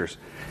Scriptures.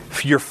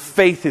 Your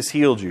faith has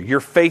healed you.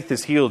 Your faith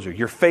has healed you.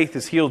 Your faith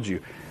has healed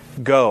you.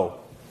 Go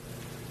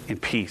in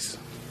peace.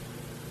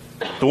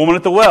 The woman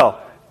at the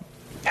well,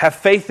 have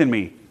faith in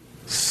me.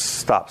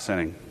 Stop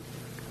sinning.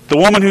 The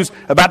woman who's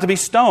about to be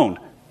stoned,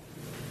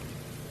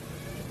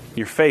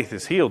 your faith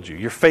has healed you.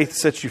 Your faith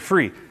sets you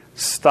free.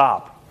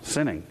 Stop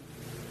sinning.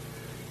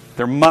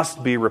 There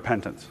must be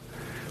repentance.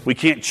 We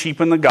can't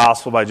cheapen the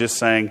gospel by just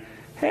saying,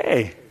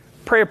 hey,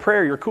 pray a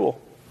prayer, you're cool.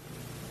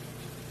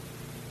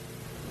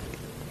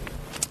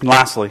 And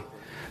lastly,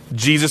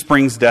 Jesus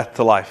brings death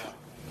to life.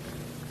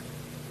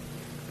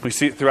 We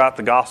see it throughout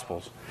the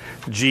Gospels.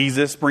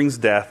 Jesus brings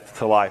death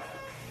to life.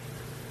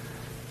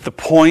 The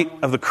point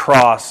of the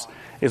cross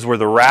is where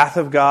the wrath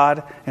of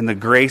God and the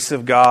grace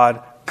of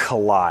God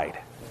collide.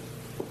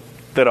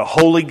 That a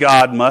holy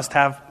God must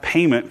have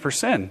payment for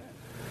sin.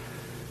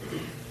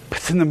 But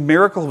then the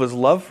miracle of His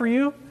love for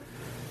you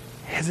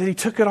is that He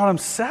took it on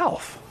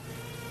Himself.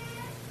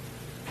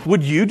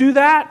 Would you do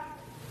that?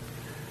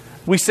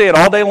 We say it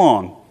all day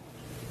long.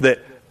 That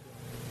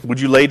would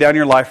you lay down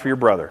your life for your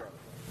brother?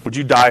 Would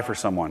you die for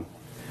someone?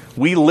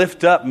 We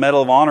lift up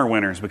Medal of Honor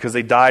winners because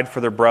they died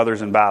for their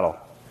brothers in battle.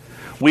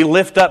 We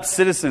lift up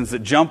citizens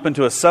that jump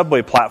into a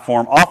subway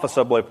platform, off a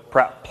subway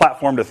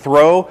platform to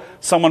throw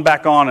someone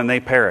back on and they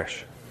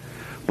perish.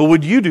 But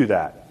would you do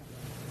that?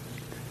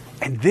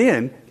 And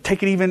then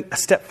take it even a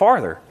step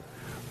farther.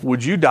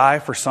 Would you die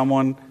for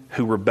someone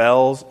who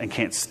rebels and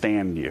can't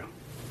stand you?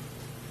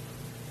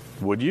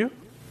 Would you?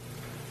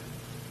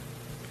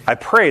 I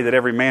pray that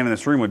every man in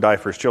this room would die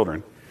for his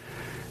children.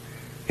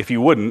 If you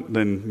wouldn't,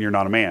 then you're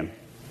not a man.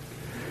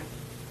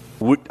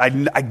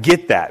 I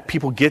get that.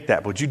 People get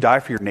that. But would you die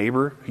for your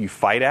neighbor who you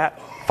fight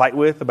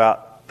with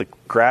about the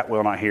grass?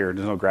 Well, not here.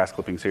 There's no grass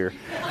clippings here.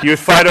 You would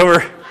fight over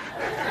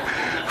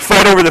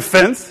the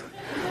fence?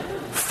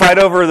 Fight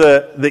over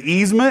the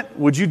easement?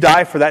 Would you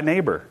die for that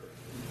neighbor?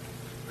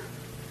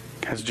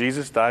 Because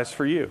Jesus dies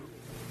for you.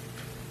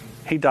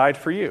 He died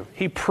for you.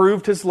 He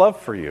proved His love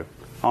for you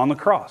on the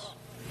cross.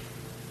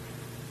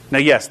 Now,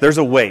 yes, there's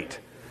a weight.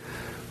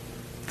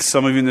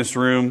 Some of you in this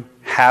room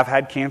have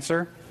had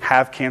cancer,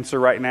 have cancer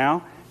right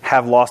now,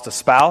 have lost a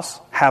spouse,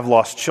 have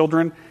lost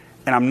children,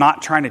 and I'm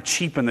not trying to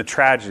cheapen the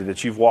tragedy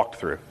that you've walked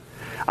through.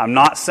 I'm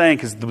not saying,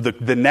 because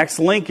the next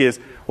link is,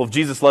 well, if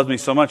Jesus loves me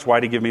so much, why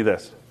did He give me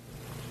this?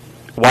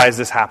 Why is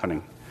this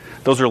happening?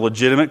 Those are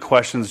legitimate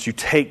questions that you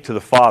take to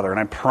the Father, and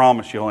I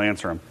promise you He'll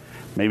answer them.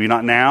 Maybe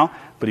not now,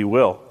 but He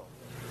will.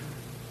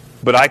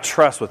 But I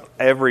trust with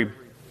every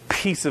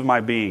piece of my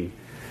being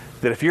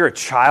that if you're a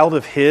child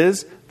of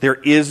His, there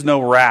is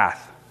no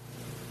wrath.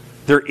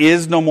 There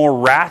is no more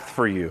wrath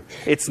for you.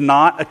 It's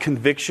not a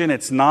conviction.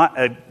 It's not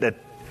a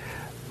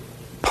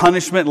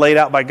punishment laid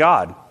out by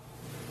God.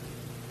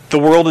 The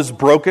world is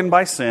broken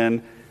by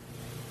sin,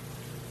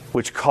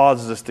 which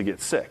causes us to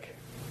get sick.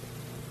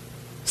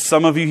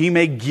 Some of you, He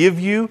may give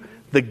you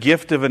the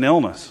gift of an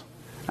illness.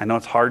 I know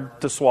it's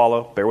hard to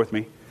swallow. Bear with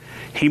me.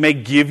 He may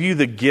give you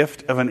the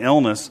gift of an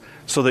illness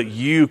so that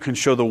you can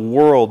show the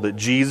world that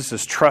Jesus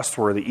is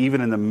trustworthy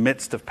even in the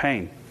midst of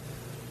pain.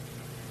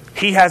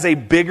 He has a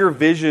bigger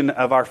vision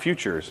of our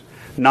futures,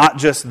 not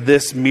just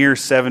this mere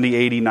 70,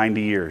 80,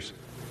 90 years.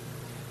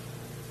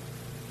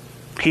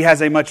 He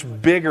has a much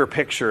bigger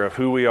picture of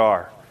who we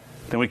are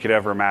than we could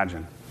ever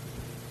imagine.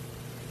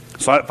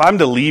 So if I'm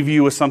to leave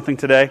you with something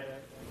today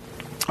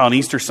on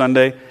Easter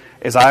Sunday,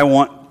 is I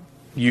want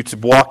you to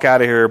walk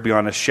out of here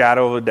beyond a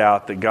shadow of a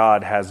doubt that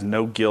God has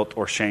no guilt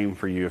or shame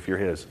for you if you're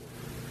His.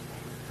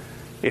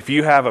 If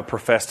you have a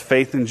professed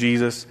faith in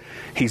Jesus,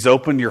 He's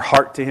opened your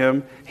heart to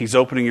Him, He's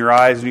opening your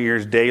eyes and your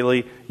ears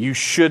daily, you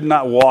should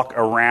not walk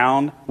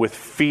around with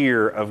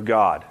fear of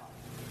God.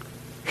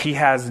 He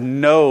has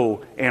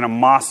no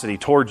animosity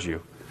towards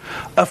you.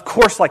 Of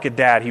course, like a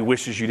dad, He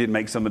wishes you didn't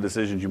make some of the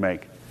decisions you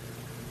make.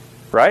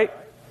 Right?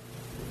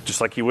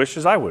 Just like He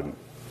wishes I wouldn't.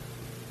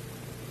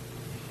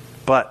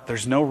 But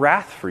there's no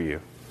wrath for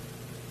you.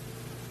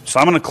 So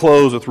I'm going to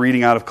close with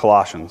reading out of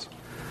Colossians.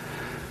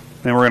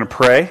 Then we're going to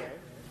pray,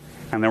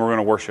 and then we're going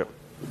to worship.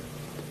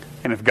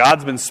 And if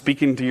God's been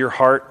speaking to your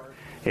heart,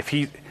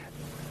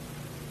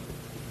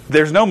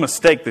 there's no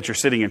mistake that you're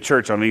sitting in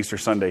church on Easter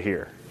Sunday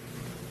here.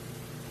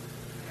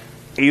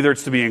 Either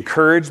it's to be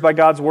encouraged by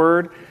God's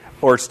Word,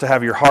 or it's to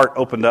have your heart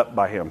opened up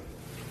by Him.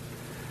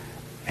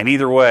 And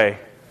either way,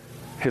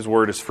 His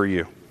Word is for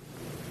you.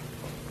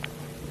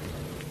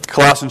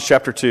 Colossians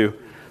chapter 2,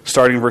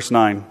 starting in verse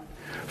 9.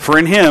 For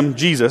in Him,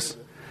 Jesus,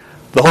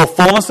 the whole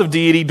fullness of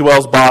deity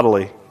dwells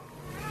bodily.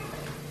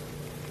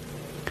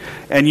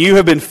 And you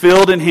have been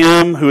filled in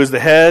Him who is the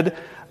head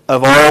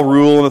of all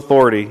rule and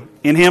authority.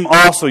 In Him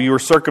also you were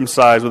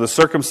circumcised with a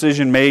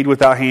circumcision made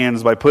without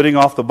hands, by putting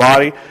off the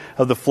body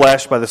of the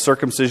flesh by the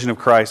circumcision of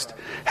Christ,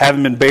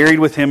 having been buried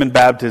with Him in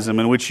baptism,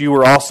 in which you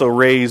were also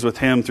raised with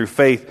Him through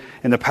faith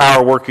in the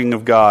powerful working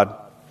of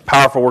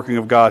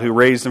God, who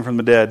raised Him from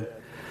the dead.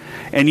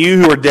 And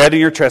you who are dead in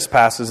your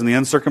trespasses and the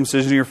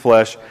uncircumcision of your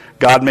flesh,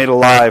 God made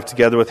alive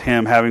together with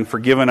Him, having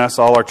forgiven us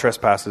all our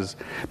trespasses,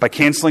 by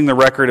canceling the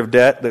record of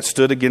debt that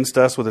stood against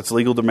us with its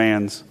legal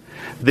demands.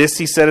 This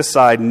He set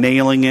aside,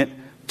 nailing it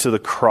to the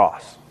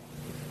cross.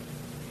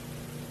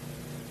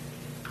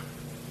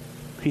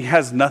 He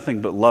has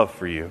nothing but love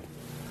for you.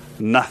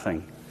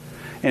 Nothing.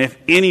 And if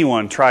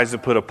anyone tries to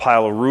put a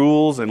pile of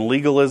rules and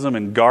legalism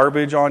and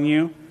garbage on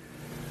you,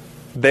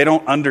 they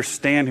don't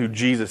understand who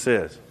Jesus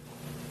is.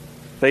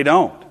 They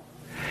don't.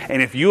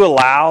 And if you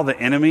allow the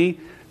enemy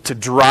to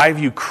drive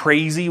you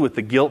crazy with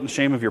the guilt and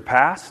shame of your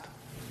past,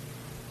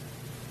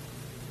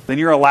 then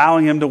you're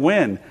allowing him to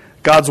win.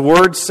 God's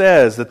Word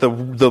says that the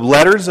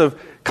letters of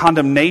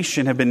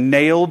condemnation have been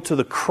nailed to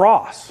the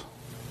cross.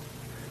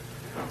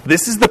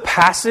 This is the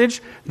passage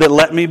that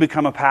let me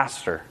become a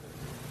pastor.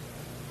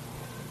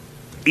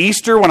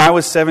 Easter, when I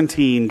was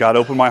 17, God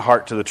opened my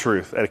heart to the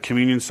truth at a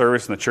communion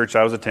service in the church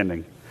I was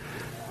attending.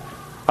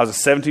 I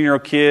was a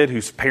 17-year-old kid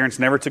whose parents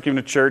never took him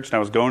to church, and I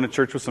was going to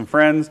church with some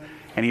friends,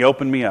 and He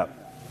opened me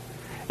up.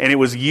 And it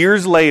was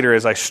years later,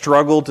 as I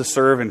struggled to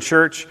serve in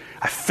church,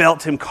 I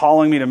felt Him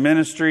calling me to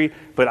ministry,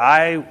 but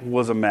I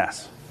was a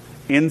mess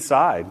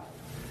inside.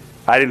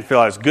 I didn't feel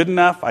I was good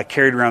enough. I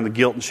carried around the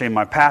guilt and shame of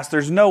my past.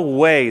 There's no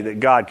way that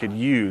God could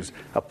use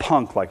a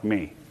punk like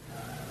me.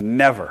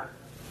 Never.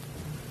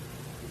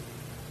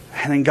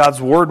 And then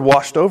God's Word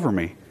washed over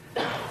me.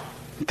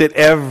 That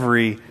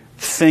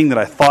everything that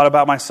I thought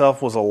about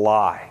myself was a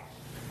lie.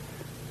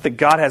 That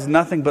God has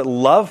nothing but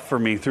love for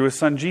me through His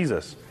Son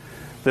Jesus.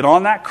 That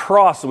on that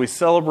cross that we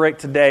celebrate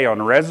today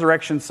on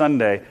Resurrection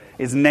Sunday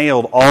is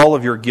nailed all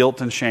of your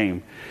guilt and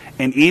shame.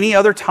 And any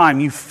other time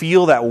you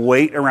feel that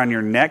weight around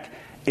your neck,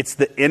 it's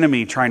the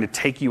enemy trying to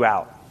take you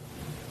out.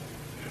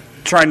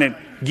 Trying to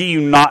get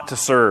you not to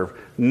serve,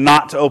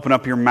 not to open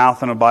up your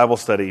mouth in a Bible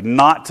study,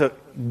 not to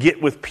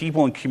get with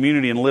people in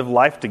community and live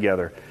life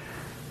together.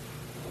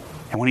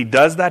 And when he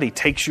does that, he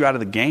takes you out of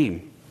the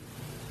game.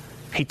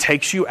 He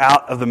takes you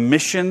out of the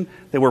mission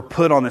that we're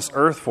put on this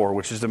earth for,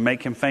 which is to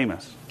make him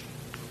famous.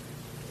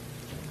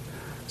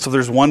 So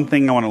there's one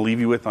thing I want to leave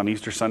you with on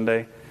Easter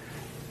Sunday.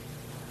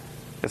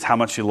 It's how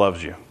much he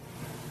loves you.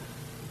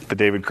 The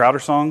David Crowder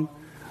song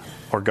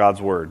or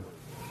God's Word.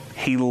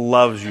 He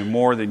loves you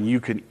more than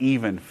you can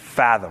even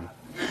fathom.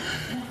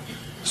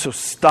 So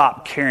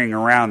stop carrying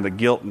around the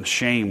guilt and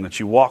shame that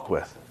you walk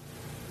with.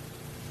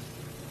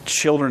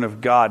 Children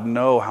of God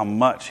know how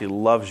much he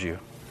loves you.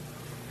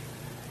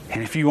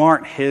 And if you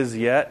aren't his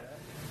yet,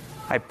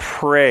 I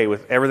pray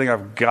with everything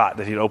I've got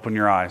that he'd open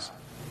your eyes.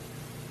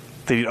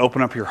 That he'd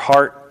open up your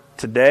heart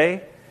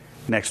today,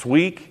 next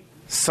week,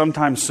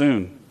 sometime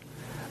soon.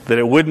 That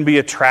it wouldn't be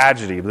a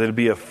tragedy, but that it'd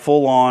be a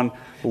full-on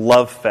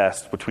love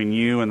fest between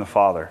you and the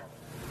Father.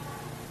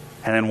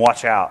 And then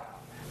watch out,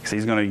 because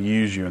He's going to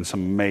use you in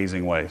some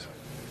amazing ways.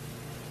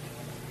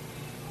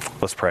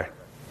 Let's pray.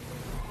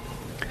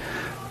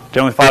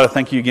 Heavenly Father,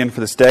 thank you again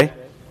for this day.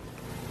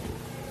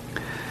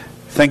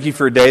 Thank you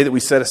for a day that we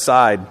set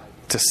aside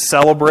to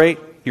celebrate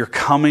your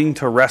coming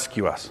to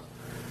rescue us.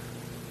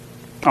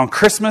 On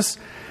Christmas,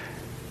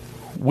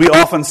 we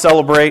often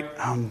celebrate,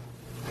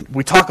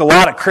 we talk a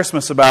lot at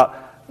Christmas about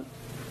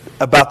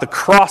the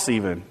cross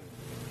even.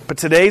 But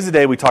today's the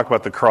day we talk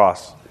about the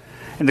cross.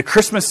 In the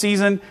Christmas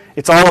season,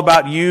 it's all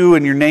about you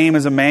and your name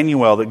is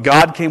Emmanuel, that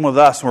God came with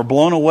us and we're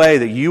blown away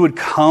that you would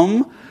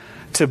come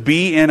to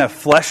be in a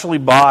fleshly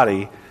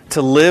body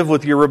to live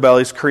with your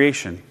rebellious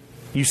creation.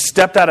 You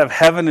stepped out of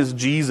heaven as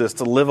Jesus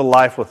to live a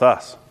life with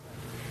us.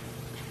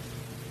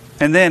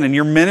 And then in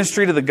your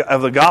ministry of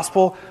the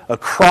gospel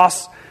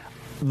across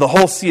the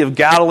whole Sea of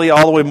Galilee,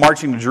 all the way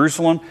marching to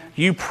Jerusalem,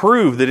 you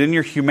prove that in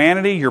your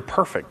humanity, you're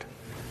perfect.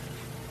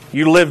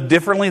 You live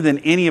differently than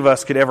any of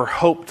us could ever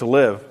hope to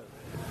live.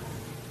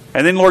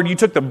 And then, Lord, you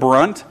took the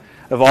brunt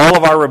of all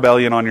of our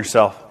rebellion on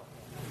yourself.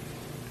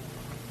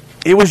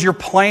 It was your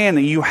plan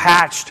that you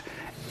hatched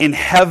in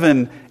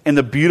heaven in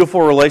the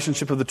beautiful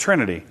relationship of the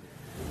Trinity.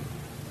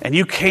 And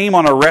you came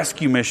on a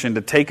rescue mission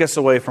to take us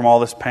away from all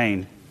this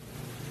pain.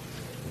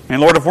 And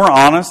Lord, if we're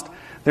honest,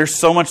 there's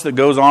so much that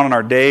goes on in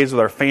our days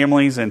with our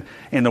families and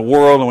in the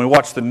world, and we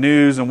watch the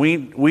news, and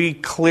we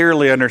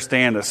clearly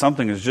understand that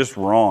something is just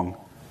wrong.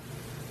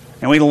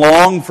 And we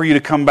long for you to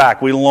come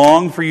back. We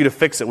long for you to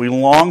fix it. We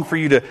long for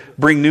you to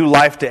bring new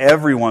life to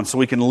everyone so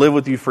we can live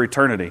with you for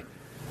eternity.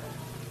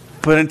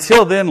 But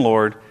until then,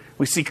 Lord,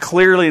 we see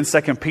clearly in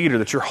 2 Peter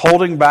that you're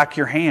holding back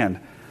your hand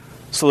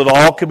so that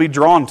all could be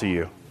drawn to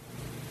you.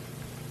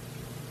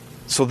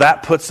 So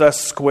that puts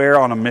us square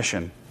on a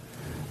mission.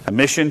 A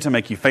mission to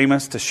make you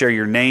famous, to share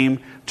your name,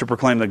 to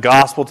proclaim the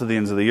gospel to the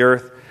ends of the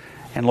earth.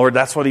 And Lord,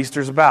 that's what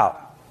Easter's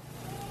about.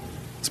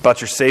 It's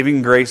about your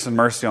saving grace and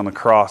mercy on the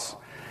cross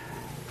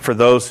for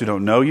those who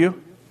don't know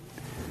you.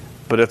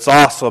 But it's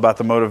also about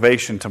the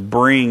motivation to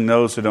bring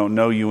those who don't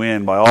know you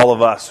in by all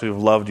of us who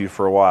have loved you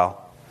for a while.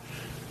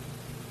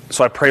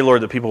 So I pray,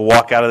 Lord, that people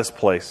walk out of this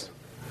place,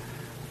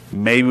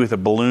 maybe with a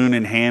balloon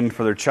in hand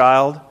for their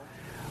child,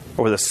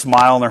 or with a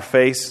smile on their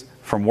face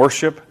from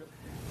worship,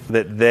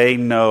 that they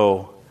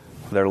know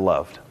they're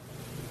loved.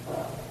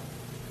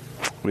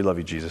 We love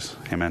you, Jesus.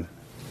 Amen.